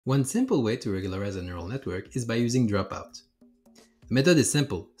One simple way to regularize a neural network is by using dropout. The method is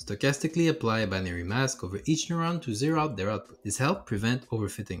simple: stochastically apply a binary mask over each neuron to zero out their output. This helps prevent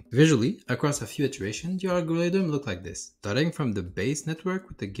overfitting. Visually, across a few iterations, your algorithm looks like this. Starting from the base network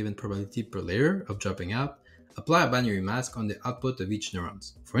with a given probability per layer of dropping out, apply a binary mask on the output of each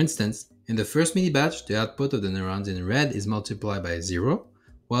neuron. For instance, in the first mini batch, the output of the neurons in red is multiplied by 0,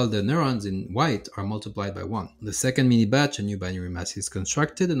 while the neurons in white are multiplied by 1. In the second mini batch, a new binary mask is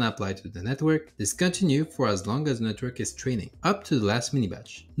constructed and applied to the network. This continues for as long as the network is training, up to the last mini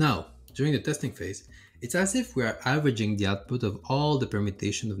batch. Now, during the testing phase, it's as if we are averaging the output of all the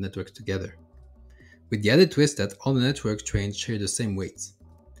permutations of networks together, with the added twist that all the networks trained share the same weights.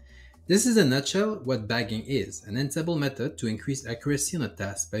 This is in a nutshell what bagging is, an ensemble method to increase accuracy on a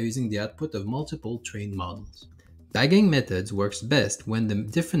task by using the output of multiple trained models. Bagging methods works best when the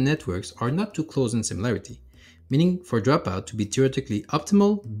different networks are not too close in similarity, meaning for dropout to be theoretically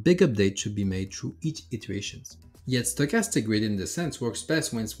optimal, big updates should be made through each iteration. Yet stochastic gradient descent works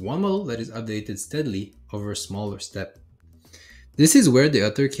best when it's one model that is updated steadily over a smaller step. This is where the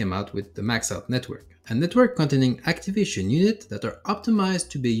author came out with the MaxOut network, a network containing activation units that are optimized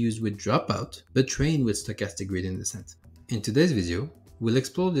to be used with dropout but trained with stochastic gradient descent. In today's video, we'll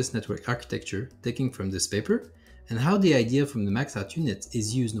explore this network architecture taken from this paper and how the idea from the MaxOut unit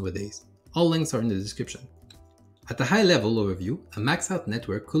is used nowadays. All links are in the description. At a high level overview, a MaxOut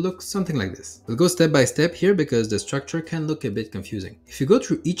network could look something like this. We'll go step by step here because the structure can look a bit confusing. If you go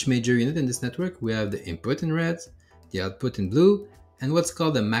through each major unit in this network, we have the input in red, the output in blue, and what's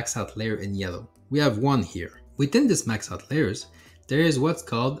called a MaxOut layer in yellow. We have one here. Within this MaxOut layers, there is what's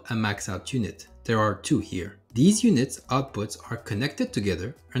called a MaxOut unit. There are two here. These units' outputs are connected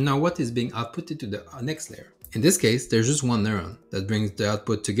together and are what is being outputted to the next layer. In this case, there's just one neuron that brings the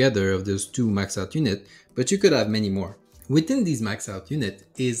output together of those two MaxOut units, but you could have many more. Within these MaxOut unit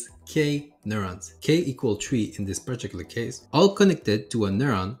is k neurons, k equal 3 in this particular case, all connected to a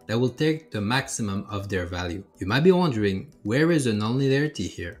neuron that will take the maximum of their value. You might be wondering, where is the nonlinearity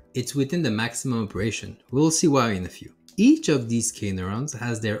here? It's within the maximum operation. We'll see why in a few. Each of these k neurons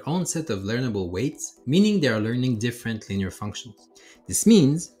has their own set of learnable weights, meaning they are learning different linear functions. This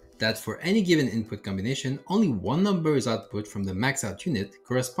means that for any given input combination, only one number is output from the MaxOut unit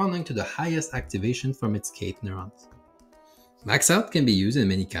corresponding to the highest activation from its k neurons. MaxOut can be used in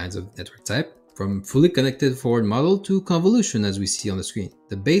many kinds of network type, from fully connected forward model to convolution as we see on the screen.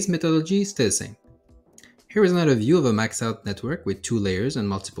 The base methodology stays the same. Here is another view of a MaxOut network with two layers and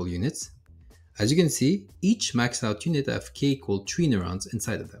multiple units. As you can see, each MaxOut unit have k equal 3 neurons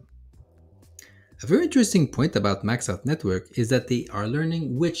inside of them. A very interesting point about MaxOut network is that they are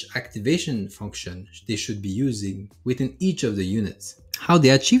learning which activation function they should be using within each of the units. How they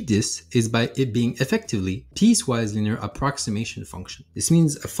achieve this is by it being effectively piecewise linear approximation function. This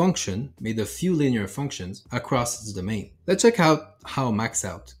means a function made of few linear functions across its domain. Let's check out how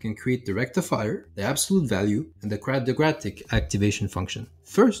MaxOut can create the rectifier, the absolute value, and the quadratic activation function.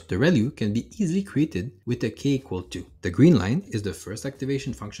 First, the ReLU can be easily created with a k equal 2. The green line is the first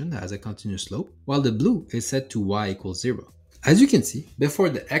activation function that has a continuous slope, while the blue is set to y equals 0. As you can see, before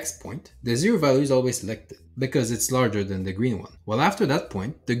the x point, the 0 value is always selected because it's larger than the green one, while after that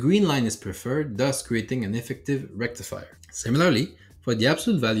point, the green line is preferred, thus creating an effective rectifier. Similarly, for the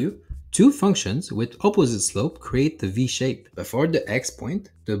absolute value, two functions with opposite slope create the V shape. Before the x point,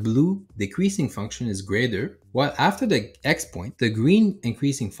 the blue decreasing function is greater, while after the x point, the green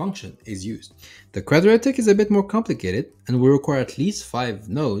increasing function is used. The quadratic is a bit more complicated and will require at least 5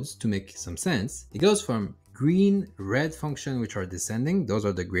 nodes to make some sense. It goes from green, red function which are descending, those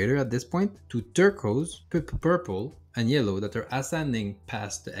are the greater at this point, to turquoise, purple, and yellow that are ascending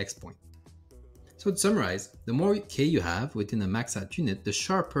past the x point. So to summarize, the more k you have within a MaxOut unit, the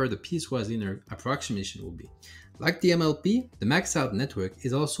sharper the piecewise linear approximation will be. Like the MLP, the MaxOut network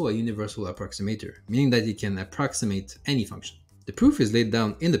is also a universal approximator, meaning that it can approximate any function. The proof is laid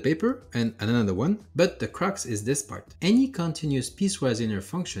down in the paper and another one, but the crux is this part. Any continuous piecewise linear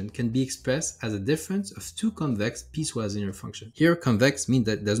function can be expressed as a difference of two convex piecewise linear functions. Here, convex means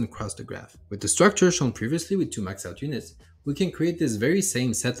that it doesn't cross the graph. With the structure shown previously with two MaxOut units, we can create this very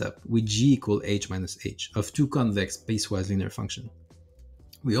same setup with g equal h minus h of two convex piecewise linear functions.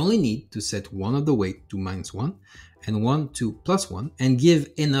 We only need to set one of the weight to -1 and one to +1 and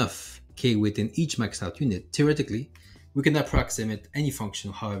give enough k within each MaxOut unit. Theoretically, we can approximate any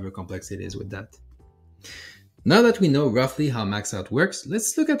function however complex it is with that. Now that we know roughly how MaxOut works,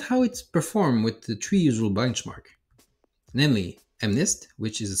 let's look at how it's performed with the 3 usual benchmark, namely MNIST,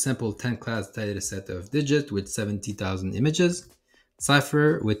 which is a simple 10-class dataset of digits with 70,000 images,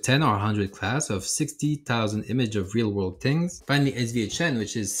 Cipher with 10 or 100 class of 60,000 image of real-world things. Finally, SVHN,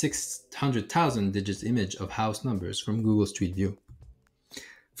 which is 600,000 digits image of house numbers from Google Street View.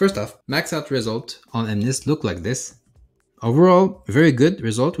 First off, MaxOut result on MNIST look like this. Overall, very good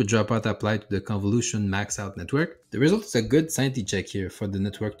result with dropout applied to the convolution MaxOut network. The result is a good sanity check here for the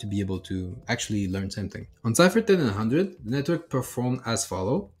network to be able to actually learn something. On Cipher 10 and 100, the network performed as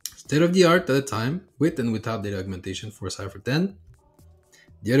follow. State of the art at the time, with and without data augmentation for Cipher 10.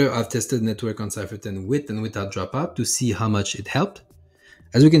 The other, I've tested the network on Cipher 10 with and without dropout to see how much it helped.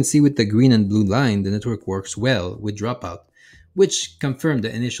 As we can see with the green and blue line, the network works well with dropout, which confirmed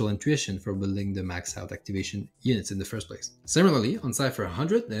the initial intuition for building the MaxOut activation units in the first place. Similarly, on Cipher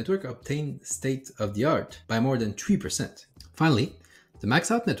 100, the network obtained state of the art by more than 3%. Finally, the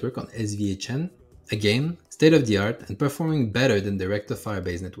MaxOut network on SVHN, again, state of the art and performing better than the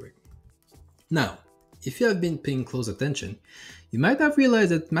rectifier-based network. Now, if you have been paying close attention, you might have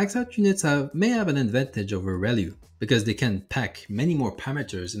realized that MaxOut units may have an advantage over ReLU, because they can pack many more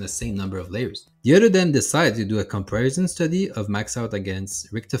parameters in the same number of layers. The other then decided to do a comparison study of MaxOut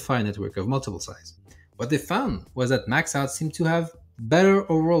against rectifier network of multiple size. What they found was that MaxOut seemed to have better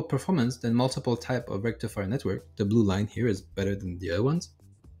overall performance than multiple type of rectifier network. The blue line here is better than the other ones.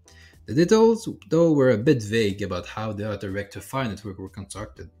 The details, though, were a bit vague about how the other rectifier network were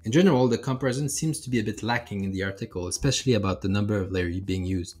constructed. In general, the comparison seems to be a bit lacking in the article, especially about the number of layers being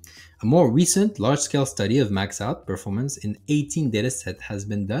used. A more recent large-scale study of MaxOut performance in 18 datasets has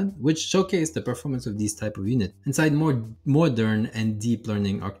been done, which showcased the performance of these type of units inside more modern and deep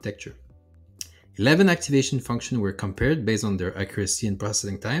learning architecture. 11 activation functions were compared based on their accuracy and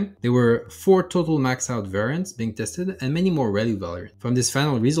processing time. There were 4 total MaxOut variants being tested and many more ReLU variants. From this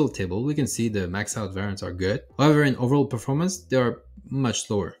final result table, we can see the MaxOut variants are good. However, in overall performance, they are much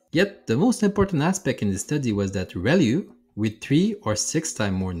slower. Yet, the most important aspect in this study was that ReLU, with 3 or 6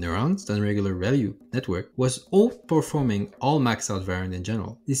 times more neurons than regular ReLU network, was outperforming all MaxOut variants in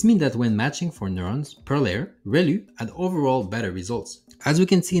general. This means that when matching for neurons per layer, ReLU had overall better results. As we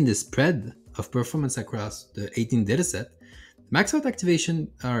can see in this spread of performance across the 18 dataset, MaxOut activation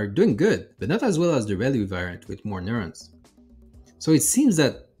are doing good, but not as well as the ReLU variant with more neurons. So it seems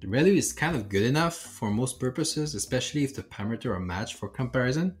that the ReLU is kind of good enough for most purposes, especially if the parameters are matched for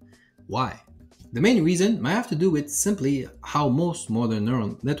comparison. Why? The main reason might have to do with simply how most modern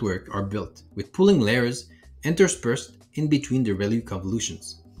neural networks are built, with pooling layers interspersed in between the ReLU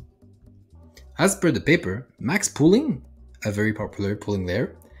convolutions. As per the paper, max pooling, a very popular pooling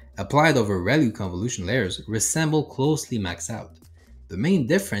layer, applied over ReLU convolution layers resemble closely MaxOut. The main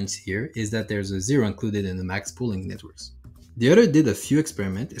difference here is that there's a 0 included in the max pooling networks. The other did a few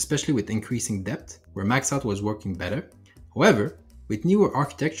experiments, especially with increasing depth, where MaxOut was working better. However, with newer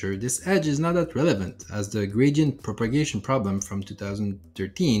architecture, this edge is not that relevant, as the gradient propagation problem from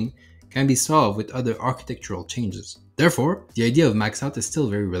 2013 can be solved with other architectural changes. Therefore, the idea of MaxOut is still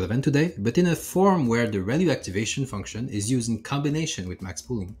very relevant today, but in a form where the ReLU activation function is used in combination with max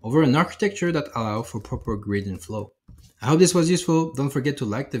pooling, over an architecture that allows for proper gradient flow. I hope this was useful. Don't forget to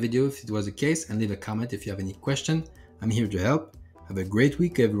like the video if it was the case and leave a comment if you have any question. I'm here to help. Have a great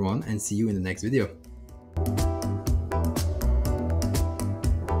week everyone and see you in the next video.